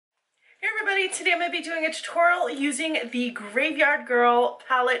everybody, today I'm going to be doing a tutorial using the Grav3yardgirl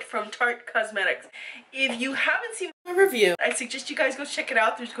palette from Tarte Cosmetics. If you haven't seen my review, I suggest you guys go check it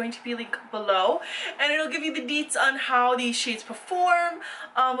out. There's going to be a link below, and it'll give you the deets on how these shades perform,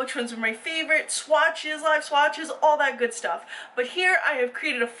 which ones are my favorite, swatches, live swatches, all that good stuff. But here I have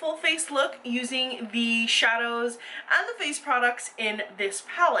created a full face look using the shadows and the face products in this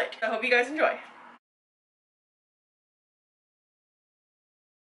palette. I hope you guys enjoy.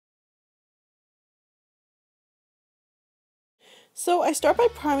 So I start by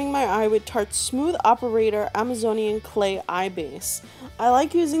priming my eye with Tarte's Smooth Operator Amazonian Clay Eye Base. I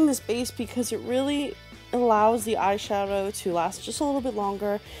like using this base because it really allows the eyeshadow to last just a little bit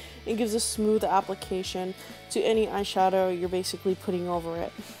longer. It gives a smooth application to any eyeshadow you're basically putting over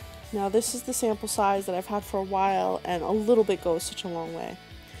it. Now this is the sample size that I've had for a while, and a little bit goes such a long way.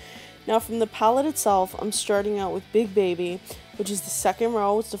 Now from the palette itself, I'm starting out with Big Baby, which is the second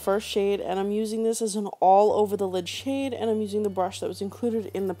row. It's the first shade, and I'm using this as an all over the lid shade, and I'm using the brush that was included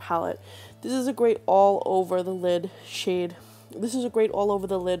in the palette. This is a great all over the lid shade. This is a great all over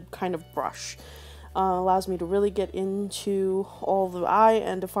the lid kind of brush. Allows me to really get into all the eye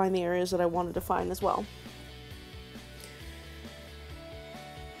and define the areas that I want to define as well.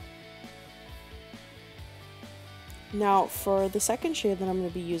 Now for the second shade that I'm going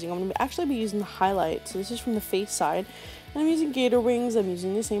to be using, I'm going to actually be using the highlight. So this is from the face side. And I'm using Gator wings. I'm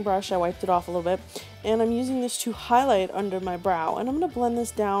using the same brush. I wiped it off a little bit. And I'm using this to highlight under my brow. And I'm going to blend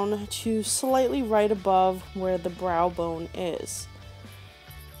this down to slightly right above where the brow bone is.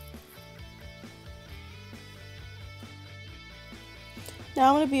 Now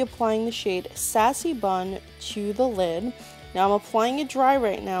I'm going to be applying the shade Sassy Bun to the lid. Now I'm applying it dry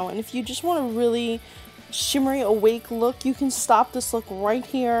right now. And if you just want to really shimmery awake look, you can stop this look right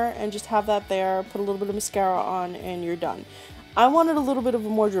here and just have that there, put a little bit of mascara on, and you're done. I wanted a little bit of a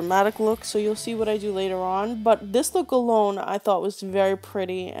more dramatic look, so you'll see what I do later on, but this look alone I thought was very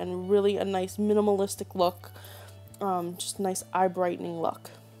pretty and really a nice minimalistic look, just a nice eye brightening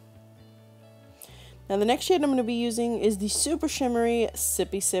look. Now the next shade I'm going to be using is the super shimmery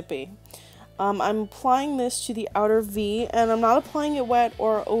Sippy Sippy. I'm applying this to the outer V, and I'm not applying it wet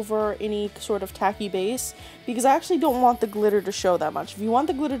or over any sort of tacky base because I actually don't want the glitter to show that much. If you want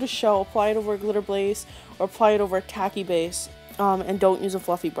the glitter to show, apply it over a glitter base or apply it over a tacky base, and don't use a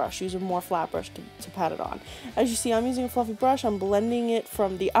fluffy brush. Use a more flat brush to pat it on. As you see, I'm using a fluffy brush. I'm blending it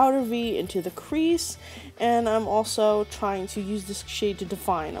from the outer V into the crease, and I'm also trying to use this shade to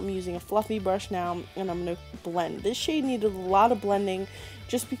define. I'm using a fluffy brush now, and I'm going to blend. This shade needed a lot of blending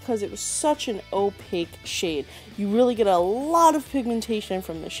just because it was such an opaque shade. You really get a lot of pigmentation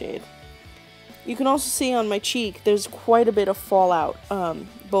from the shade. You can also see on my cheek there's quite a bit of fallout,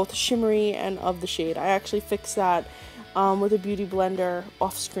 both shimmery and of the shade. I actually fixed that with a beauty blender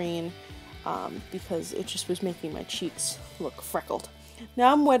off screen because it just was making my cheeks look freckled.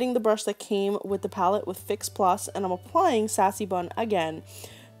 Now I'm wetting the brush that came with the palette with Fix Plus, and I'm applying Sassy Bun again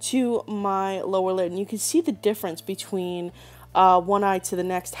to my lower lid. And you can see the difference between one eye to the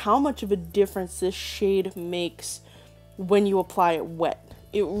next, how much of a difference this shade makes when you apply it wet.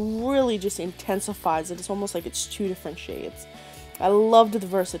 It really just intensifies it. It's almost like it's two different shades. I loved the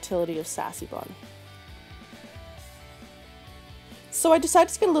versatility of Sassy Bun. So I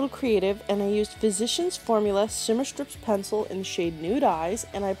decided to get a little creative, and I used Physicians Formula Shimmer Strips Pencil in the shade Nude Eyes,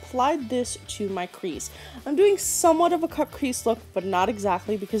 and I applied this to my crease. I'm doing somewhat of a cut crease look, but not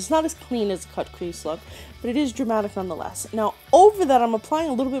exactly, because it's not as clean as a cut crease look, but it is dramatic nonetheless. Now over that, I'm applying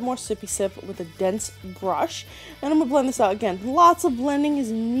a little bit more Sippy Sip with a dense brush, and I'm going to blend this out. Again, lots of blending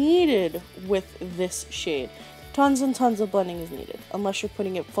is needed with this shade. Tons and tons of blending is needed, unless you're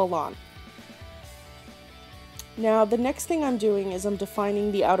putting it full on. Now the next thing I'm doing is I'm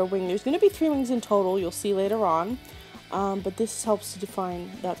defining the outer wing. There's going to be 3 wings in total, you'll see later on, but this helps to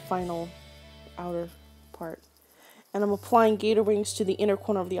define that final outer part. And I'm applying Gator wings to the inner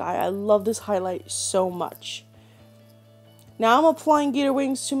corner of the eye. I love this highlight so much. Now I'm applying Gator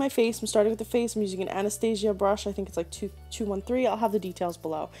wings to my face. I'm starting with the face. I'm using an Anastasia brush. I think it's like 213. I'll have the details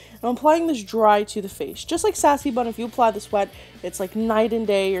below. And I'm applying this dry to the face. Just like Sassy Bun, if you apply this wet, it's like night and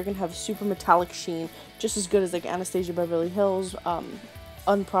day. You're going to have a super metallic sheen. Just as good as like Anastasia Beverly Hills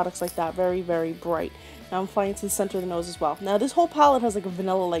products like that. Very, very bright. Now I'm applying it to the center of the nose as well. Now this whole palette has like a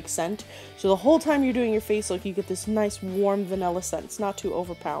vanilla-like scent. So the whole time you're doing your face look, you get this nice warm vanilla scent. It's not too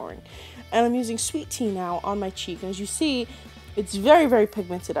overpowering. And I'm using Sweet Tea now on my cheek. And as you see, it's very, very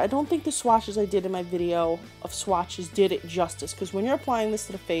pigmented. I don't think the swatches I did in my video of swatches did it justice, because when you're applying this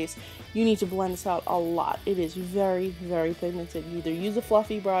to the face, you need to blend this out a lot. It is very, very pigmented. You either use a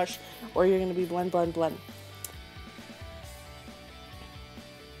fluffy brush or you're going to be blend, blend, blend.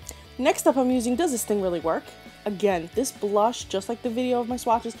 Next up, I'm using Does This Thing Really Work? Again, this blush, just like the video of my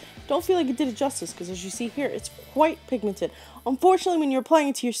swatches, don't feel like it did it justice because as you see here, it's quite pigmented. Unfortunately, when you're applying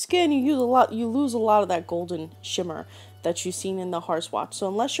it to your skin, you lose a lot of that golden shimmer that you've seen in the hard swatch. So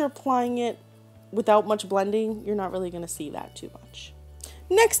unless you're applying it without much blending, you're not really going to see that too much.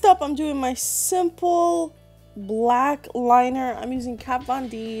 Next up, I'm doing my simple black liner. I'm using Kat Von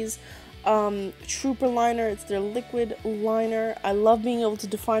D's Trooper liner. It's their liquid liner. I love being able to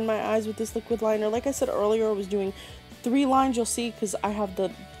define my eyes with this liquid liner. Like I said earlier, I was doing 3 lines, you'll see, because I have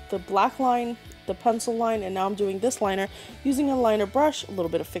the black line, the pencil line, and now I'm doing this liner using a liner brush, a little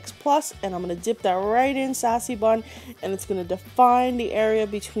bit of Fix Plus, and I'm going to dip that right in Sassy Bun, and it's going to define the area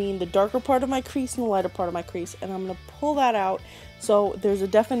between the darker part of my crease and the lighter part of my crease, and I'm going to pull that out so there's a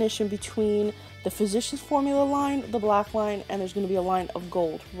definition between the Physicians Formula line, the black line, and there's going to be a line of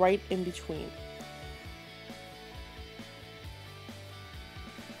gold right in between.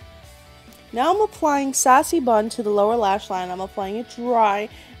 Now I'm applying Sassy Bun to the lower lash line. I'm applying it dry,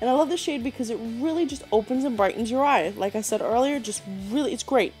 and I love the shade because it really just opens and brightens your eye. Like I said earlier, just really, it's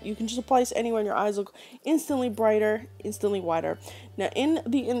great. You can just apply this anywhere and your eyes look instantly brighter, instantly wider. Now in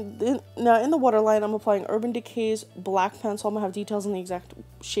the waterline, I'm applying Urban Decay's black pencil. I'm gonna have details on the exact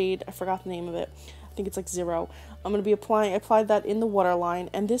shade. I forgot the name of it. I think it's like 0. I'm going to be applied that in the waterline,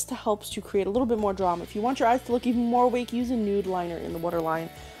 and this helps to create a little bit more drama. If you want your eyes to look even more awake, use a nude liner in the waterline.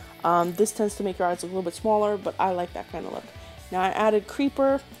 This tends to make your eyes look a little bit smaller, but I like that kind of look. Now I added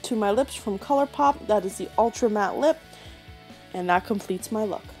Creeper to my lips from ColourPop. That is the Ultra Matte Lip, and that completes my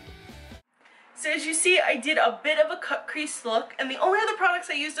look. So as you see, I did a bit of a cut crease look, and the only other products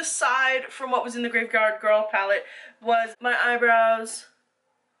I used aside from what was in the Grav3yardgirl palette was my eyebrows,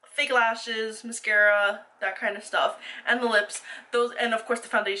 fake lashes, mascara, that kind of stuff, and the lips, those, and of course the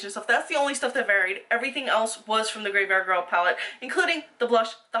foundation stuff. That's the only stuff that varied. Everything else was from the Grav3yardgirl palette, including the blush,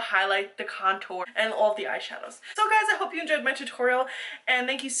 the highlight, the contour, and all of the eyeshadows. So guys, I hope you enjoyed my tutorial, and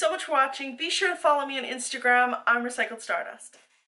thank you so much for watching. Be sure to follow me on Instagram. I'm Recycled Stardust.